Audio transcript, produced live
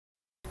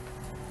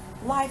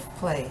Life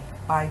Play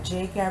by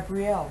J.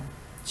 Gabrielle,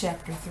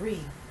 Chapter 3,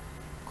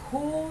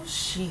 Cool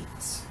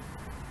Sheets.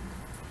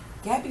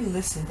 Gabby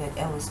listened at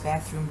Ella's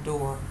bathroom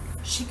door.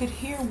 She could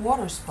hear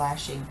water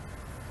splashing.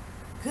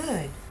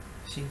 Good,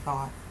 she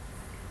thought.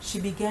 She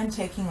began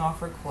taking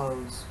off her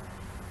clothes.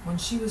 When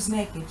she was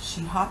naked,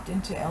 she hopped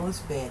into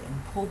Ella's bed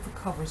and pulled the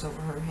covers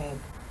over her head.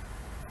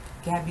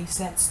 Gabby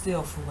sat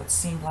still for what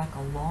seemed like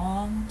a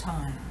long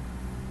time.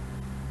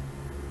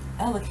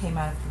 Ella came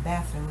out of the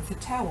bathroom with a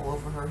towel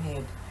over her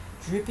head,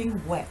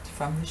 dripping wet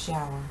from the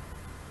shower.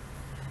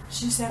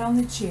 She sat on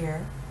the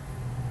chair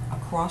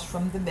across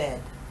from the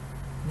bed,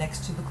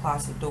 next to the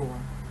closet door.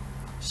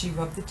 She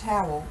rubbed the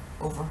towel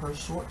over her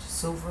short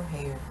silver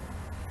hair,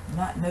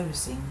 not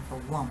noticing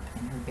the lump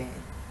in her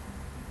bed.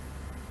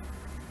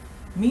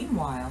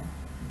 Meanwhile,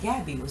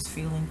 Gabby was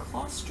feeling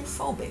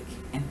claustrophobic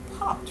and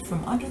popped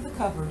from under the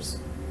covers.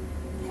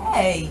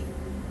 "Hey,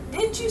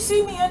 didn't you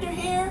see me under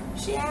here?"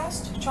 she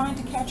asked, trying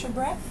to catch her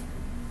breath.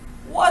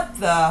 "What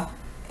the?"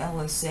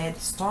 Ella said,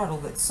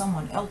 startled that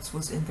someone else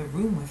was in the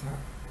room with her.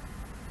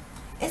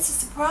 "It's a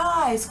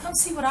surprise. Come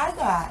see what I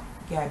got,"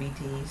 Gabby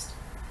teased.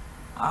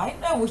 "I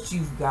know what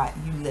you've got,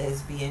 you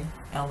lesbian,"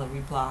 Ella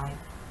replied.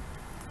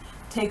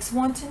 "Takes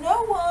one to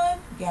know one,"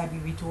 Gabby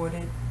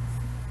retorted.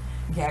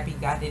 Gabby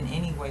got in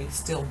anyway,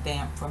 still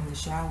damp from the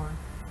shower.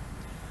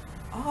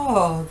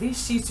 "Oh,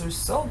 these sheets are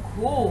so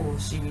cool,"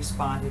 she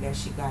responded as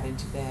she got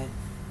into bed.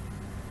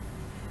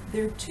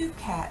 There were two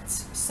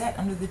cats sat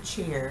under the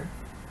chair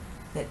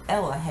that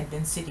Ella had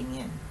been sitting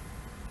in.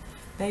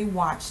 They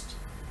watched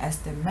as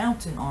the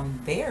mountain on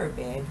their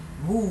bed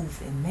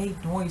moved and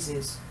made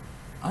noises.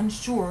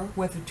 Unsure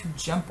whether to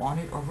jump on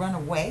it or run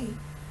away,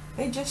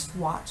 they just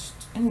watched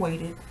and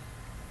waited.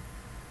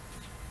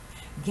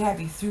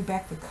 Gabby threw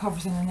back the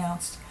covers and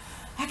announced,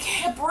 "I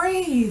can't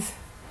breathe."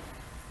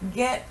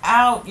 "Get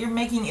out, you're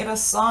making it a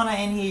sauna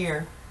in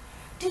here."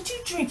 "Did you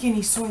drink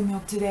any soy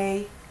milk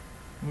today?"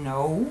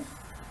 "No."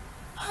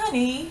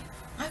 "Honey,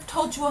 I've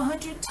told you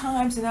 100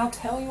 times and I'll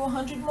tell you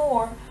 100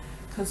 more,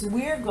 because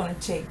we're going to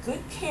take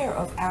good care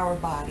of our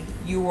body,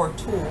 your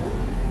tool."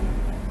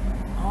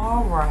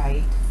 "All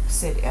right,"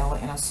 said Ella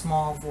in a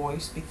small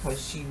voice,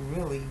 because she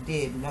really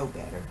did know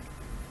better.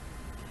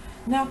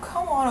 "Now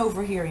come on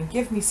over here and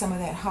give me some of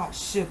that hot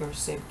sugar,"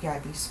 said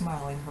Gabby,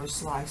 smiling her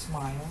sly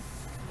smile.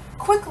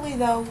 "Quickly,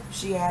 though,"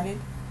 she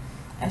added.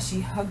 As she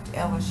hugged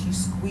Ella, she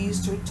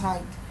squeezed her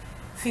tight,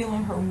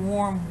 feeling her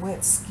warm,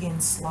 wet skin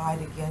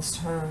slide against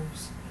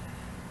hers.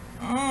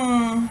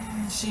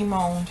 She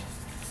moaned.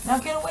 "Now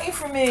get away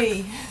from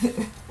me."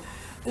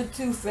 The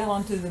two fell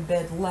onto the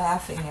bed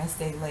laughing as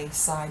they lay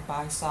side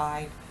by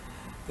side,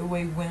 the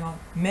way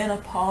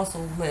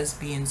menopausal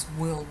lesbians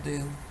will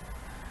do.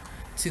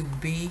 To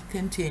be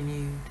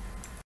continued.